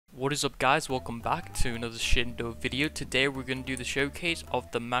What is up guys, welcome back to another Shindo video. Today we're going to do the showcase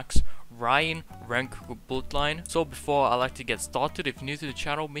of the max RAION Rengoku Bloodline. So before I like to get started, if you're new to the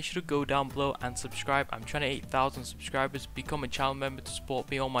channel, make sure to go down below and subscribe. I'm trying to 8,000 subscribers. Become a channel member to support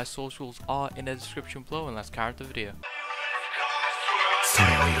me. All my socials are in the description below, and let's carry on the video.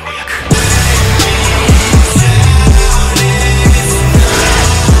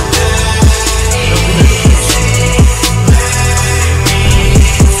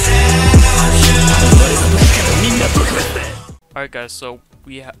 Alright guys, so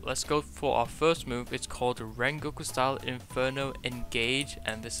let's go for our first move. It's called Rengoku style Inferno Engage,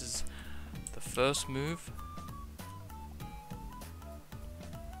 and this is the first move.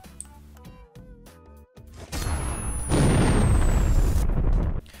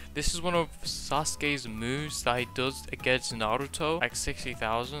 This is one of Sasuke's moves that he does against Naruto, like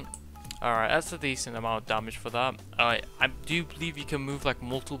 60,000. Alright, that's a decent amount of damage for that. I do believe you can move like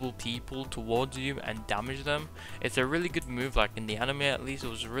multiple people towards you and damage them. It's a really good move, like in the anime at least, it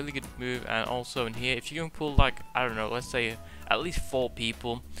was a really good move. And also in here, if you can pull like, I don't know, let's say at least 4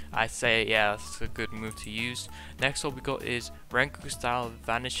 people, I say yeah, that's a good move to use. Next up we got is Rengoku style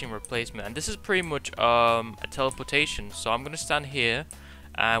Vanishing Replacement, and this is pretty much a teleportation. So I'm gonna stand here,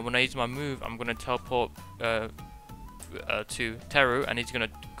 and when I use my move, I'm gonna teleport to Teru, and he's gonna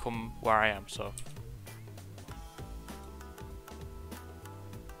come where I am. So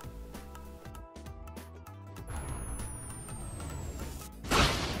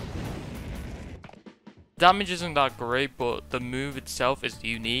damage isn't that great, but the move itself is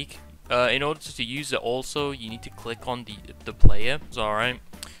unique. In order to use it also, you need to click on the player. So alright,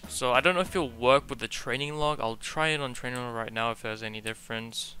 so I don't know if it'll work with the training log. I'll try it on training log right now if there's any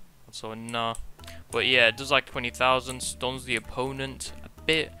difference. So nah, but yeah, it does like 20,000, stuns the opponent a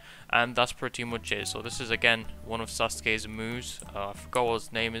bit, and that's pretty much it. So this is again one of Sasuke's moves. I forgot what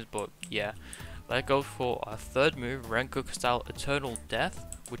his name is, but yeah. Let's go for our third move, Rengoku style Eternal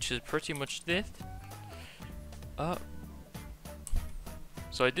Death, which is pretty much this.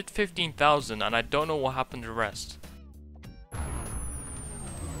 So I did 15,000, and I don't know what happened to the rest.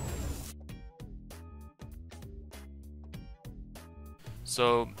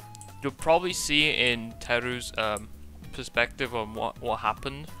 So you'll probably see in Teru's perspective on what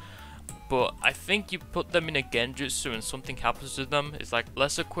happened, but I think you put them in a genjutsu and something happens to them. It's like,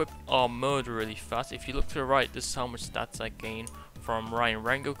 let's equip our mode really fast. If you look to the right, this is how much stats I gain from RAION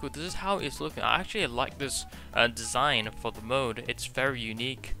Rengoku. This is how it's looking. I actually like this design for the mode. It's very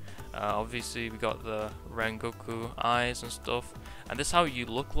unique. Obviously we got the Rengoku eyes and stuff, and this is how you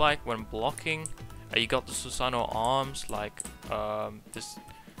look like when blocking. You got the Susanoo arms, like this.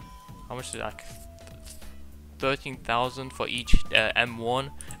 How much is that? 13,000 for each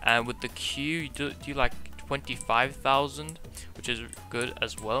M1, and with the Q you do like 25,000, which is good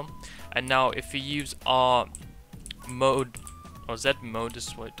as well. And now if you use R mode or Z mode, this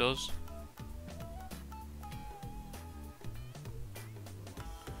is what it does.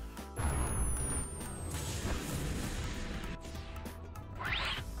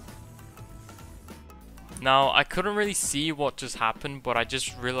 Now, I couldn't really see what just happened, but I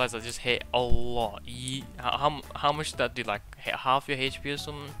just realized I just hit a lot. How much did that do? Like, hit half your HP or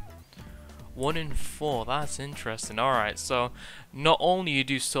something? 1 in 4, that's interesting. Alright, so not only you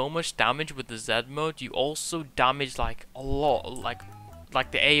do so much damage with the Z mode, you also damage like a lot, like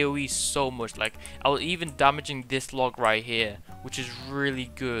the AoE so much. Like, I was even damaging this log right here, which is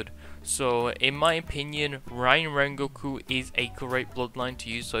really good. So in my opinion, RAION Rengoku is a great bloodline to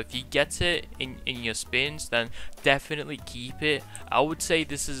use. So if you get it in your spins, then definitely keep it. I would say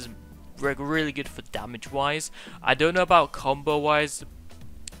this is really good for damage wise. I don't know about combo wise.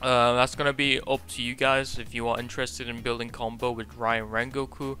 That's gonna be up to you guys if you are interested in building combo with RAION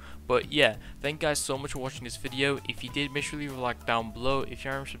Rengoku. But yeah, thank you guys so much for watching this video. If you did, make sure to leave a like down below. If you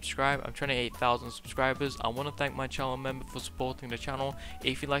aren't subscribed, I'm trying to 8,000 subscribers. I want to thank my channel member for supporting the channel.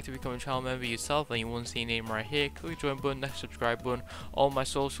 If you'd like to become a channel member yourself and you want to see your name right here, click the join button, next subscribe button. All my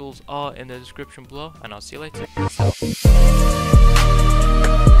socials are in the description below, and I'll see you later. Peace out.